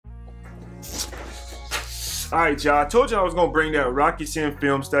All right, y'all. I told you I was gonna bring that Rocky Sin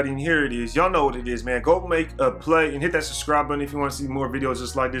film study, and here it is. Y'all know what it is, man. Go make a play and hit that subscribe button if you want to see more videos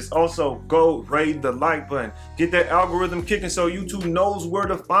just like this. Also, go raid the like button. Get that algorithm kicking so YouTube knows where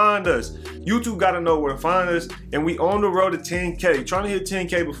to find us. YouTube gotta know where to find us, and we on the road to 10K. Trying to hit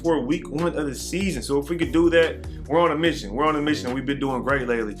 10K before week 1 of the season. So if we could do that, we're on a mission. We're on a mission, and we've been doing great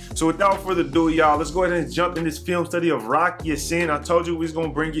lately. So without further ado, y'all, let's go ahead and jump in this film study of Rock Ya-Sin. I told you we was gonna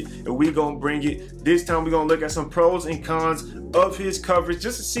bring it, and we gonna bring it. This time we're gonna look at some pros and cons of his coverage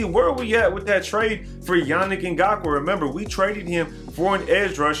just to see where we at with that trade for Yannick Ngakoue. Remember, we traded him for an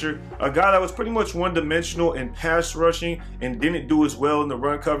edge rusher, a guy that was pretty much one-dimensional in pass rushing and didn't do as well in the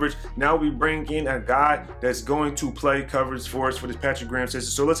run coverage. Now we bring in a guy that's going to play coverage for us for this Patrick Graham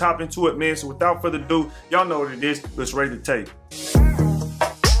system. So let's hop into it, man. So without further ado, y'all know what it is. Let's rate the tape.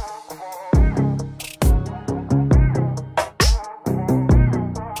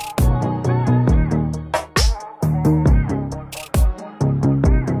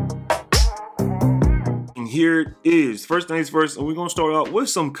 Here it is. First things first, and we're gonna start out with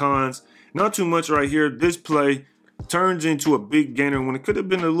some cons. Not too much right here. This play turns into a big gainer when it could have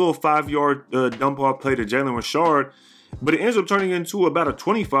been a little 5-yard dump off play to Jalen Richard, but it ends up turning into about a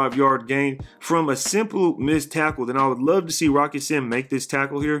 25-yard gain from a simple missed tackle. Then I would love to see Rock Ya-Sin make this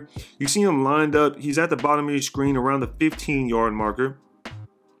tackle here. You see him lined up. He's at the bottom of your screen around the 15-yard marker.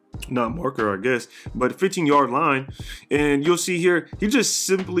 Not marker, I guess, but 15-yard line. And you'll see here, he just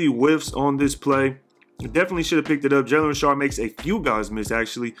simply whiffs on this play. Definitely should have picked it up. Jalen Richard makes a few guys miss,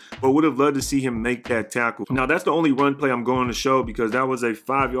 actually, but would have loved to see him make that tackle. Now, that's the only run play I'm going to show because that was a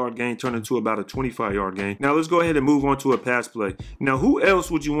 5-yard gain turned into about a 25-yard gain. Now, let's go ahead and move on to a pass play. Now, who else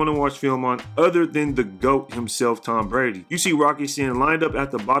would you want to watch film on other than the GOAT himself, Tom Brady? You see Rock Ya-Sin lined up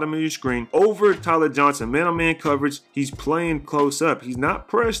at the bottom of your screen over Tyler Johnson. Man-on-man coverage. He's playing close up. He's not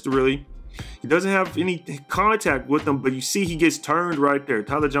pressed, really. He doesn't have any contact with them, but you see he gets turned right there.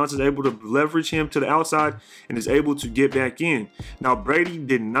 Tyler Johnson's able to leverage him to the outside and is able to get back in. Now, Brady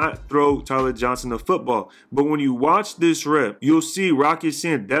did not throw Tyler Johnson the football, but when you watch this rep, you'll see Rock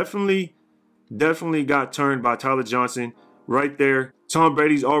Ya-Sin definitely got turned by Tyler Johnson right there. Tom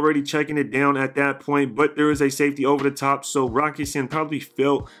Brady's already checking it down at that point, but there is a safety over the top, so Rock Ya-Sin probably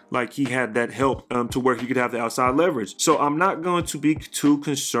felt like he had that help to where he could have the outside leverage. So I'm not going to be too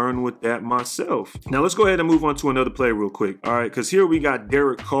concerned with that myself. Now let's go ahead and move on to another play real quick. All right, because here we got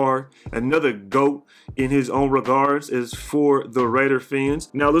Derek Carr, another GOAT in his own regards as for the Raider fans.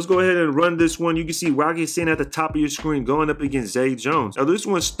 Now let's go ahead and run this one. You can see Rock Ya-Sin at the top of your screen going up against Zay Jones. Now this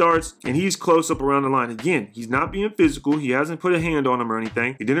one starts and he's close up around the line. Again, he's not being physical. He hasn't put a hand on him or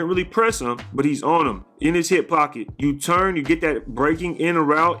anything. He didn't really press him, but he's on him in his hip pocket. You turn, you get that breaking in a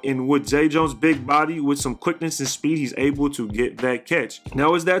route, and with Zay Jones' big body, with some quickness and speed, he's able to get that catch.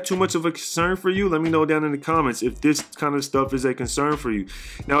 Now, is that too much of a concern for you? Let me know down in the comments if this kind of stuff is a concern for you.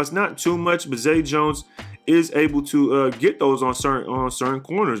 Now, it's not too much, but Zay Jones is able to get those on certain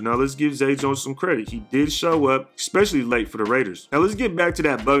corners. Now let's give Zay Jones some credit. He did show up, especially late for the Raiders. Now let's get back to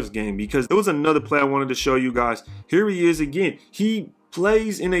that Bucks game because there was another play I wanted to show you guys. Here he is again. He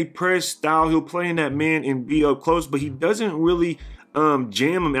plays in a press style. He'll play in that man and be up close, but he doesn't really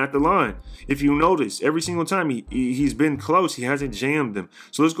jam him at the line. If you notice, every single time he's been close, he hasn't jammed them.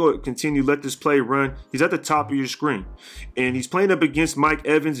 So let's go continue, let this play run. He's at the top of your screen and he's playing up against Mike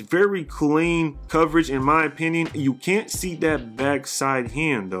Evans. Very clean coverage in my opinion. You can't see that backside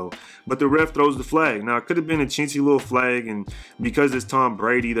hand though, but the ref throws the flag. Now it could have been a chintzy little flag, and because it's Tom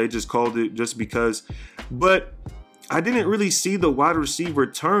Brady, they just called it just because. But I didn't really see the wide receiver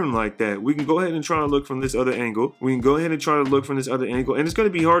turn like that. We can go ahead and try to look from this other angle. And it's going to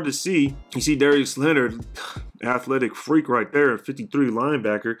be hard to see. You see Darius Leonard, athletic freak right there, 53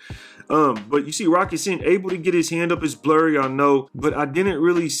 linebacker. But you see Rock Ya-Sin able to get his hand up. It's blurry, I know, but I didn't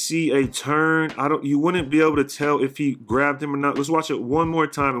really see a turn. You wouldn't be able to tell if he grabbed him or not. Let's watch it one more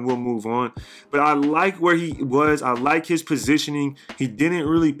time and we'll move on. But I like where he was. I like his positioning. He didn't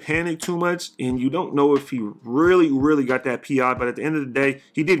really panic too much, and you don't know if he really got that PI, but at the end of the day,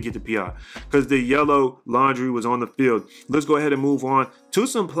 he did get the PI because the yellow laundry was on the field. Let's go ahead and move on to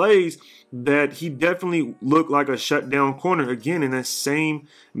some plays that he definitely looked like a shutdown corner. Again, in that same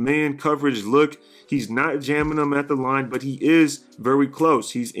man coverage look. He's not jamming them at the line, but he is very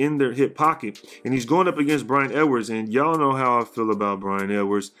close. He's in their hip pocket, and he's going up against Bryan Edwards, and y'all know how I feel about Bryan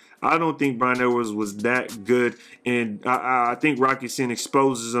Edwards. I don't think Bryan Edwards was that good, and I think Rock Ya-Sin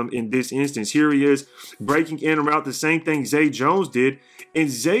exposes him in this instance. Here he is breaking in and out, the same thing Zay Jones did, and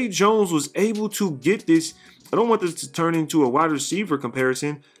Zay Jones was able to get this I don't want this to turn into a wide receiver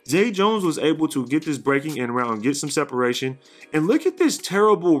comparison. Zay Jones was able to get this breaking in route and get some separation. And look at this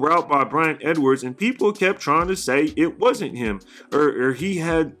terrible route by Bryan Edwards, and people kept trying to say it wasn't him, or he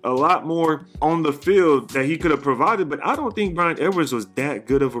had a lot more on the field that he could have provided. But I don't think Bryan Edwards was that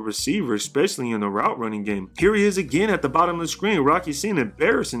good of a receiver, especially in the route running game. Here he is again at the bottom of the screen. Rocky Sin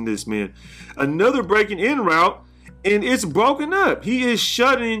embarrassing this man. Another breaking in route, and it's broken up. He is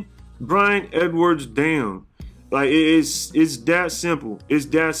shutting Bryan Edwards down. Like, it's that simple. It's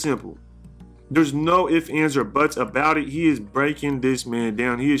that simple. There's no ifs, ands, or buts about it. He is breaking this man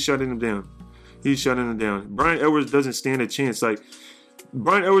down. He is shutting him down. He's shutting him down. Bryan Edwards doesn't stand a chance. Like,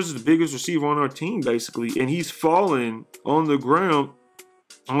 Bryan Edwards is the biggest receiver on our team, basically, and he's falling on the ground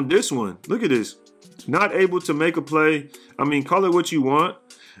on this one. Look at this. Not able to make a play. I mean, call it what you want,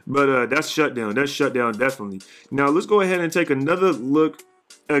 but that's shutdown. That's shutdown, definitely. Now, let's go ahead and take another look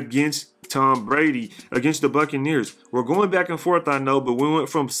against Tom Brady, against the Buccaneers. We're going back and forth, I know, but we went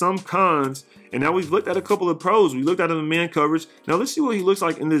from some cons, and now we've looked at a couple of pros. We looked at him in man coverage. Now let's see what he looks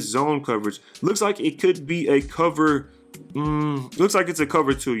like in this zone coverage. Looks like it could be a cover. Looks like it's a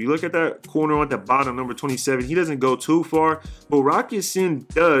cover 2. You look at that corner at the bottom, number 27. He doesn't go too far, but Rocky Sin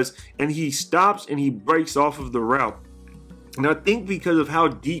does, and he stops and he breaks off of the route. And I think because of how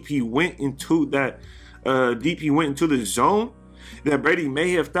deep he went into that, the zone, that Brady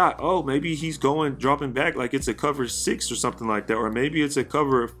may have thought, oh, maybe he's dropping back like it's a cover 6 or something like that, or maybe it's a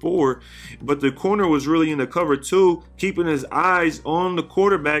cover 4, but the corner was really in the cover 2, keeping his eyes on the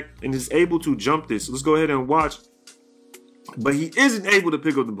quarterback, and is able to jump this. Let's go ahead and watch. But he isn't able to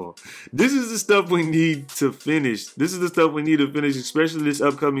pick up the ball. This is the stuff we need to finish. This is the stuff we need to finish, especially this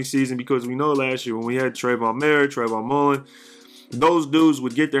upcoming season, because we know last year when we had Trayvon Merritt, Trayvon Mullen, those dudes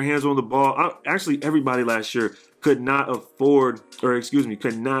would get their hands on the ball. Actually, everybody last year could not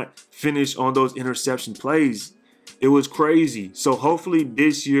finish on those interception plays. It was crazy. So hopefully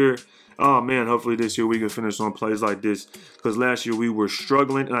this year, hopefully this year we can finish on plays like this, because last year we were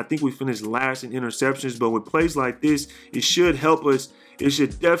struggling, and I think we finished last in interceptions. But with plays like this, it should help us. It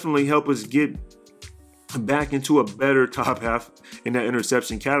should definitely help us get back into a better top half in that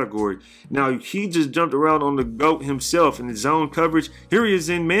interception category. Now, he just jumped around on the GOAT himself in the zone coverage. Here he is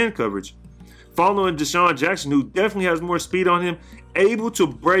in man coverage, following DeSean Jackson, who definitely has more speed on him, able to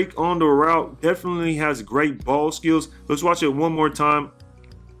break on the route, definitely has great ball skills. Let's watch it one more time.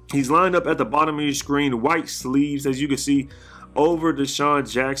 He's lined up at the bottom of your screen, white sleeves, as you can see, over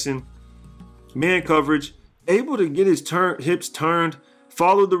DeSean Jackson. Man coverage, able to get his hips turned,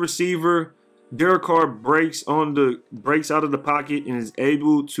 follow the receiver. Derek Carr breaks out of the pocket and is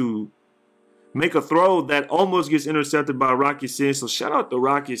able to make a throw that almost gets intercepted by Rocky Sin. So shout out to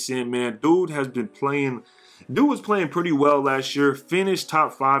Rocky Sin, man. Dude was playing pretty well last year. Finished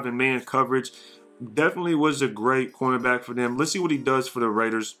top 5 in man coverage. Definitely was a great cornerback for them. Let's see what he does for the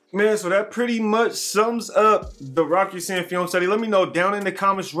Raiders. Man, so that pretty much sums up the Rocky Sin film study. Let me know down in the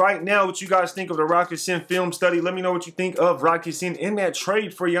comments right now what you guys think of the Rocky Sin film study. Let me know what you think of Rocky Sin in that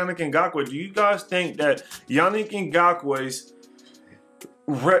trade for Yannick Ngakoue. Do you guys think that Yannick Ngakoue's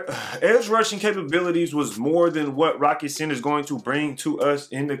edge rushing capabilities was more than what Rocky Sin is going to bring to us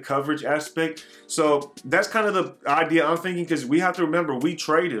in the coverage aspect? So that's kind of the idea I'm thinking, because we have to remember we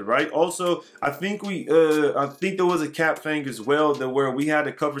traded, right? Also, I think there was a cap thing as well, where we had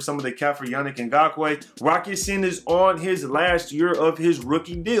to cover some of the cap for Yannick Ngakoue. Rocky Sin is on his last year of his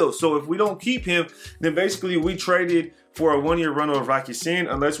rookie deal, so if we don't keep him, then basically we traded for a 1-year run of Rocky Sin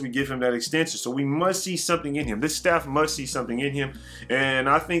unless we give him that extension. So we must see something in him. This staff must see something in him. And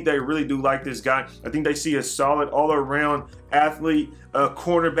I think they really do like this guy. I think they see a solid all-around athlete, a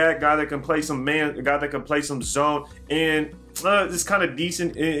cornerback, guy that can play some man, a guy that can play some zone, and it's kind of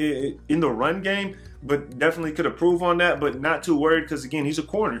decent in the run game, but definitely could improve on that, but not too worried, because again, he's a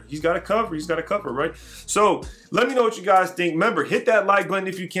corner. He's got to cover, right? So let me know what you guys think. Remember, hit that like button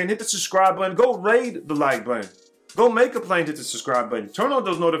if you can. Hit the subscribe button. Go raid the like button. Go make a play and hit the subscribe button. Turn on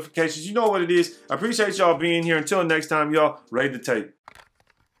those notifications. You know what it is. I appreciate y'all being here. Until next time, y'all, raid the tape.